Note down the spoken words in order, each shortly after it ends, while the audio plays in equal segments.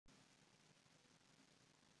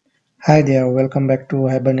Hi there, welcome back to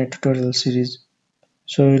Hibernate tutorial series.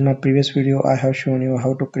 So in my previous video, I have shown you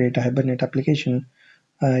how to create a Hibernate application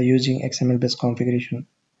using XML based configuration.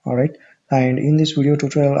 Alright, and in this video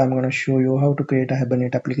tutorial, I'm going to show you how to create a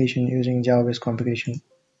Hibernate application using Java based configuration.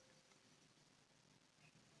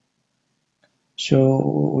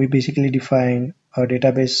 So we basically define a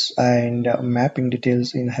database and mapping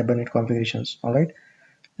details in Hibernate configurations. Alright,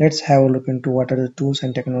 let's have a look into what are the tools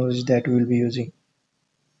and technologies that we will be using.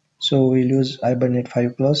 So we'll use Hibernate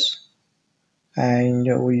 5 Plus, and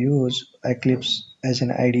we use Eclipse as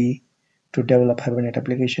an IDE to develop Hibernate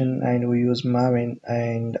application, and we use Maven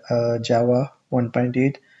and Java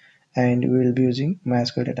 1.8, and we will be using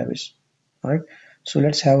MySQL database. Alright, so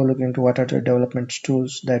let's have a look into what are the development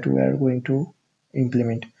tools that we are going to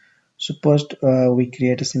implement. So first we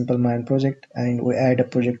create a simple Maven project and we add a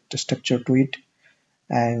project structure to it,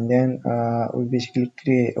 and then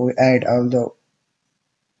we add all the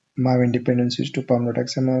Maven dependencies to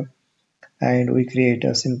pom.xml, and we create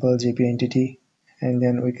a simple GP entity, and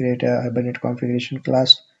then we create a Hibernate configuration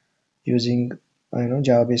class using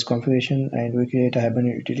Java based configuration, and we create a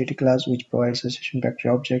Hibernate utility class which provides a session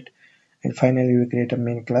vector object, and finally we create a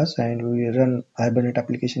main class and we run Hibernate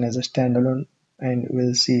application as a standalone, and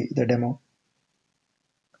we'll see the demo.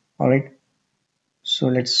 Alright, so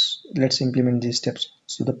let's implement these steps.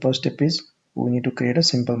 So the first step is we need to create a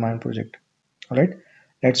simple Maven project. Alright,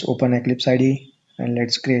 let's open Eclipse IDE and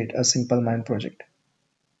let's create a simple Maven project.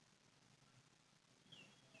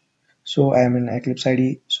 So I am in Eclipse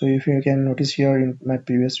IDE. So if you can notice here, in my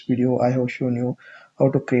previous video I have shown you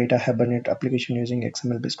how to create a Hibernate application using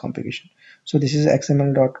XML based configuration. So this is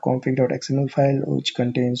xml.config.xml file which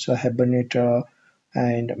contains a Hibernate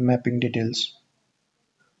and mapping details.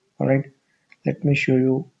 Alright, let me show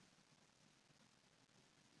you.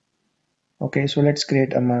 Okay, so let's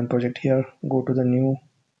create a Maven project here. Go to the new,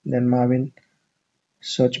 then Maven,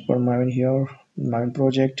 search for Maven here, Maven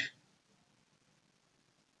project.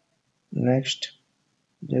 Next,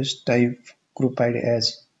 just type group ID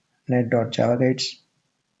as net.javaguides,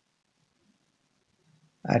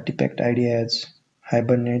 artifact ID as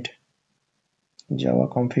Hibernate, Java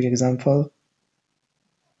config example.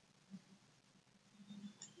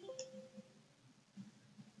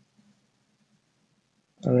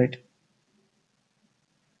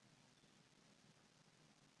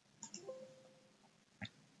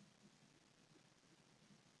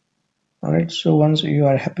 Alright, so once you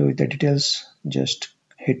are happy with the details, just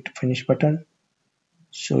hit finish button.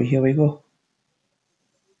 So here we go.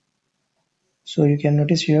 So you can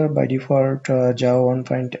notice here by default Java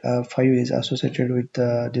 1.5 is associated with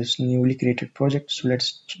this newly created project. So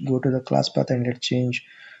let's go to the class path and let's change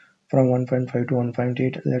from 1.5 to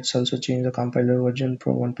 1.8. Let's also change the compiler version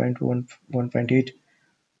from 1.2 to 1.8.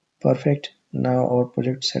 Perfect. Now our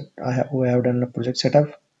project set, we have done the project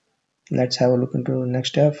setup. Let's have a look into the next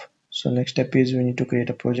step. So next step is we need to create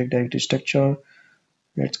a project directory structure.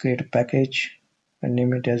 Let's create a package and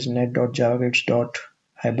name it as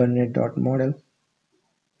net.javaguides.hibernate.model.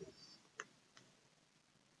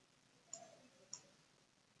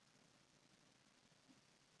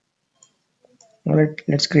 Alright,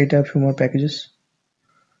 let's create a few more packages.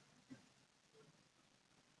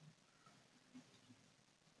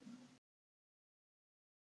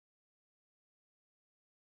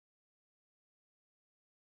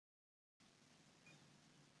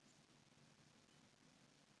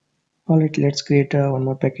 Alright, let's create one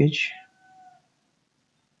more package.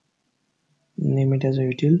 Name it as a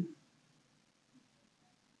util.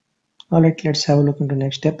 Alright, let's have a look into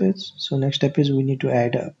next step is. So next step is we need to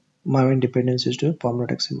add Maven dependencies to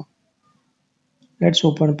pom.xml. Let's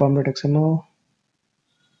open pom.xml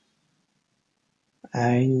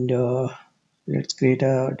and let's create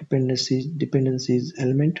a dependencies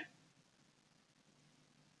element.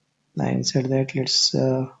 And said that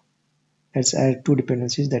let's add two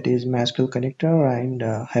dependencies, that is MySQL connector and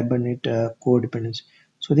Hibernate core dependency.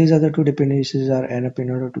 So these other two dependencies are enough in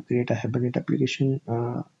order to create a Hibernate application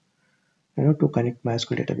to connect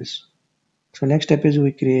MySQL database. So next step is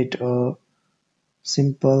we create a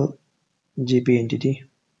simple JP entity.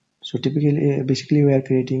 So basically we are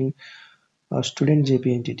creating a student JP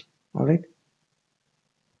entity. Alright,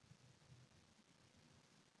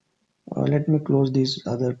 let me close these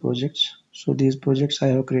other projects. So these projects I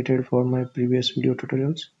have created for my previous video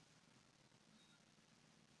tutorials.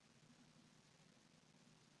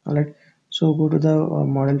 Alright, so go to the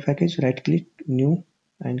model package, right click, new,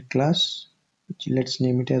 and class. Let's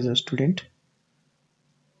name it as a student.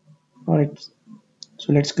 Alright,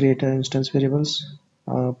 so let's create an instance variables,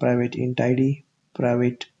 private int id,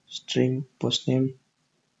 private string post name.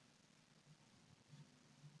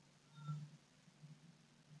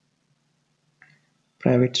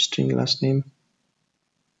 private string last name,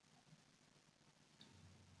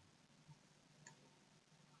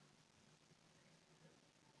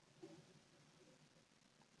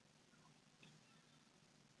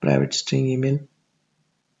 private string email.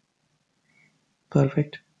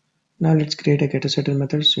 Perfect. Now let's create a getSettle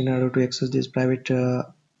methods in order to access these private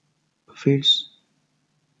fields.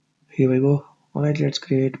 Here we go. Alright, let's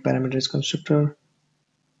create parameters constructor.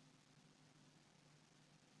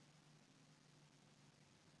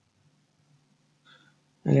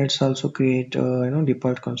 And let's also create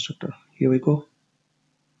default constructor. Here we go.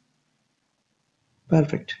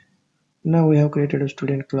 Perfect. Now we have created a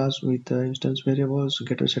student class with instance variables,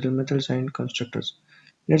 getSettle methods, and constructors.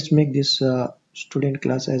 Let's make this student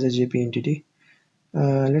class as a JP entity.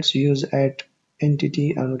 Let's use at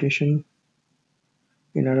entity annotation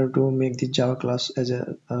in order to make the Java class as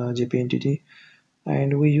a JP entity,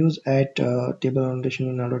 and we use at table annotation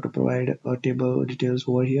in order to provide table details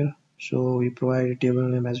over here. So we provide a table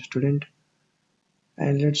name as a student,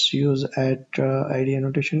 and let's use at ID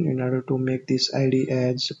annotation in order to make this ID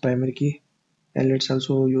as primary key, and let's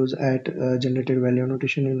also use at generated value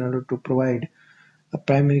annotation in order to provide a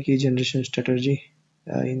primary key generation strategy.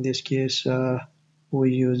 In this case,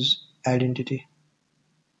 we use identity.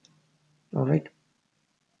 All right.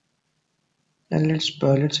 And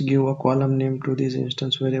let's give a column name to these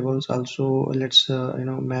instance variables. Also, let's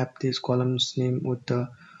map these columns name with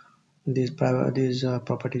these properties.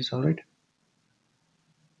 All right.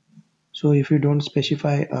 So if you don't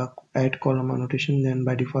specify add column annotation, then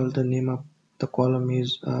by default the name of the column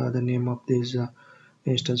is the name of this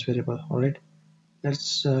instance variable. All right.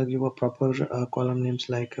 Let's give a proper column names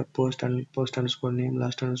like post underscore name,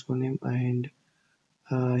 last underscore name, and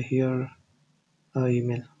here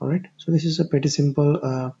email. All right. So this is a pretty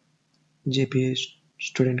simple JPA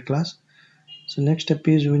student class. So next step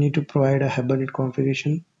is we need to provide a Hibernate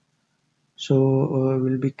configuration. So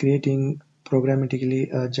we'll be creating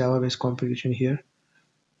programmatically a Java-based configuration here.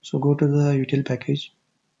 So go to the util package,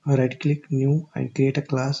 right click new and create a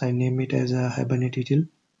class and name it as a Hibernate util.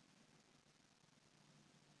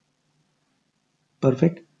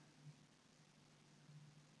 Perfect.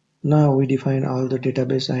 Now we define all the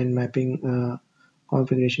database and mapping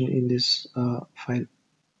configuration in this file.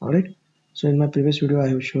 Alright. So in my previous video, I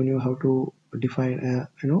have shown you how to define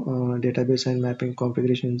database and mapping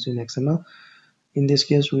configurations in XML. In this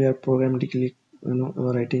case, we are programmatically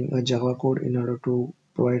writing a Java code in order to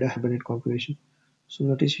provide a Hibernate configuration. So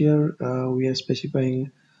notice here we are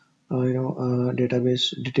specifying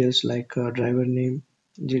database details like driver name,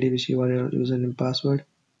 JDBC URL, username, password,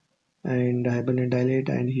 and Hibernate dilate.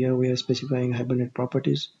 And here we are specifying Hibernate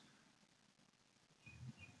properties.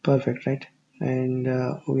 Perfect, right? And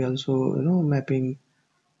we also mapping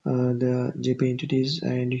the JP entities,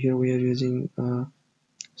 and here we are using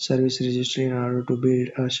service registry in order to build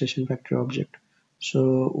a session factory object.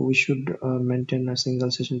 So we should maintain a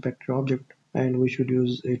single session factory object, and we should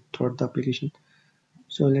use it throughout the application.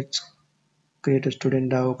 So let's create a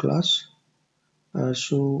student DAO class.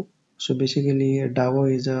 So basically, a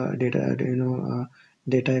DAO is a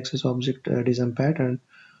data access object design pattern.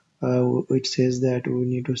 Which says that we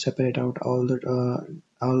need to separate out all the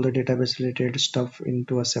database related stuff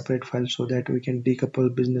into a separate file so that we can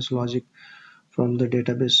decouple business logic from the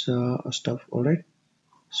database stuff. All right.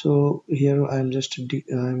 So here I'm just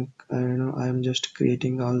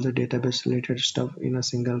creating all the database related stuff in a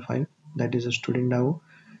single file, that is a student DAO.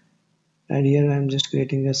 And here I'm just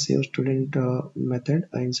creating a save student method.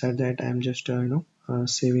 Inside that I'm just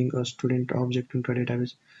saving a student object into a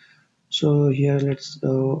database. So here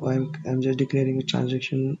I'm just declaring a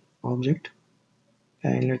transaction object,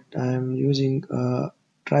 and I'm using a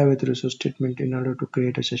try with resource statement in order to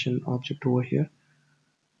create a session object over here.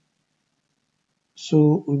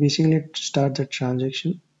 So we basically start the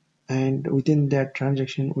transaction, and within that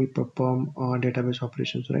transaction we perform database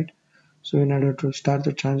operations, right? So in order to start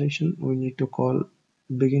the transaction, we need to call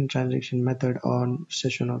begin transaction method on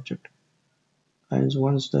session object, and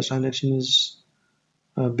once the transaction is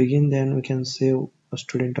begin, then we can save a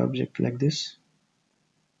student object like this.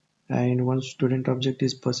 And once student object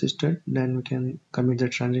is persisted, then we can commit the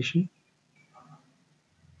transaction.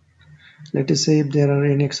 Let us say if there are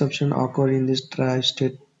any exception occur in this try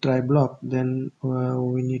block, then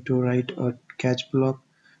we need to write a catch block,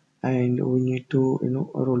 and we need to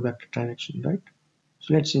roll back the transaction, right?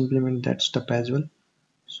 So let's implement that step as well.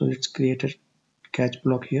 So let's create a catch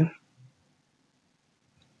block here,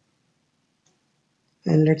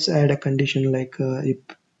 and let's add a condition like if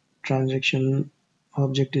transaction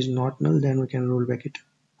object is not null, then we can roll back it.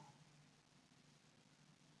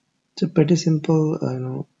 It's a pretty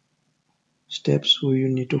simple steps we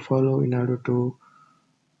need to follow in order to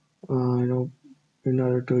you know in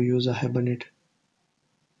order to use a Hibernate.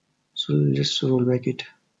 So let's roll back it.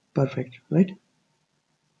 Perfect, right?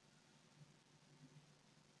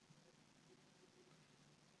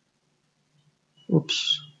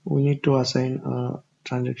 Oops, we need to assign a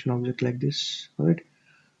transaction object like this. All right.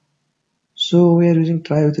 So we are using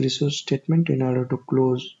try with resource statement in order to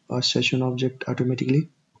close a session object automatically.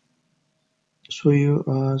 So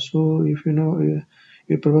if you know,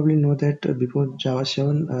 you probably know that before Java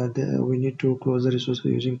 7, we need to close the resource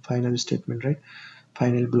using final statement, right?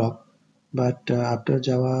 Final block. But after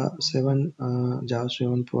Java 7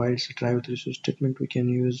 provides a try with resource statement we can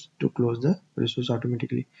use to close the resource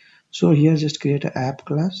automatically. So here just create an app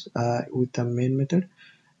class with the main method,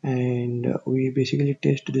 and we basically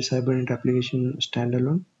test this Hibernate application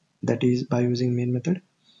standalone, that is by using main method.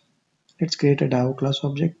 Let's create a DAO class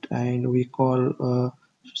object and we call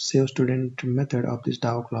save student method of this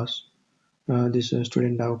DAO class, this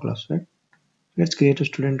student DAO class, right? Let's create a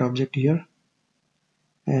student object here,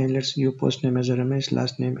 and let's give first name as a Ramesh,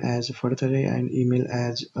 last name as Furtare, and email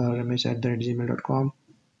as ramesh@gmail.com.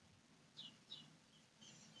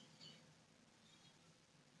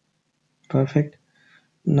 Perfect.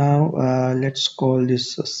 Now let's call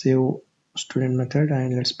this save student method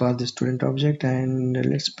and let's pass the student object and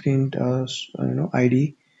let's print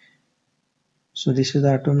ID. So this is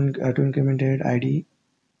the auto incremented ID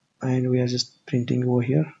and we are just printing over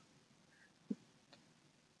here.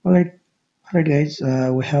 All right. All right, guys.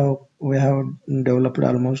 We have developed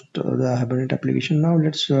almost the Hibernate application. Now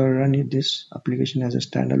let's run this application as a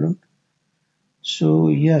standalone. So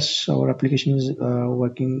yes, our application is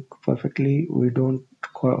working perfectly. We don't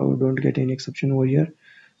get any exception over here.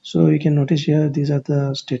 So you can notice here these are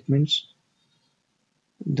the statements.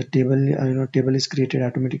 The table, table is created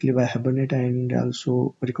automatically by Hibernate and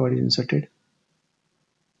also record is inserted.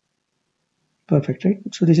 Perfect, right?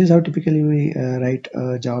 So this is how typically we write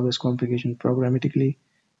a Java-based configuration programmatically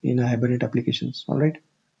in a Hibernate applications. All right.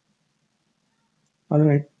 All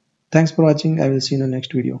right. Thanks for watching. I will see you in the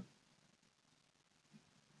next video.